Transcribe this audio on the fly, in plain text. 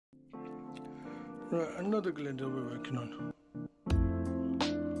Right, another Gledhill we're working on.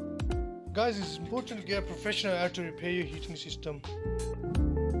 Guys, it's important to get a professional out to repair your heating system.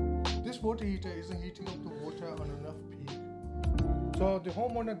 This water heater isn't heating up the water on enough peak. So the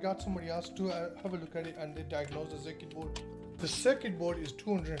homeowner got somebody else to have a look at it, and they diagnosed the circuit board. The circuit board is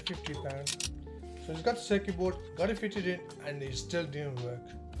 £250. So he's got the circuit board, got it fitted in, and it still didn't work.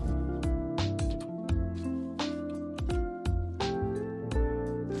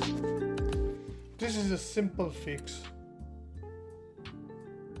 This is a simple fix.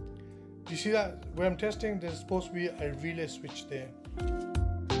 You see that where I'm testing, there's supposed to be a relay switch there.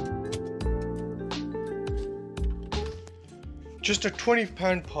 Just a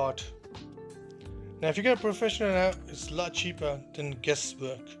 £20 part. Now if you get a professional out, it's a lot cheaper than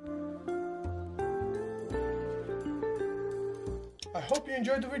guesswork. I hope you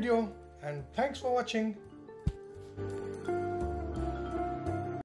enjoyed the video, and thanks for watching.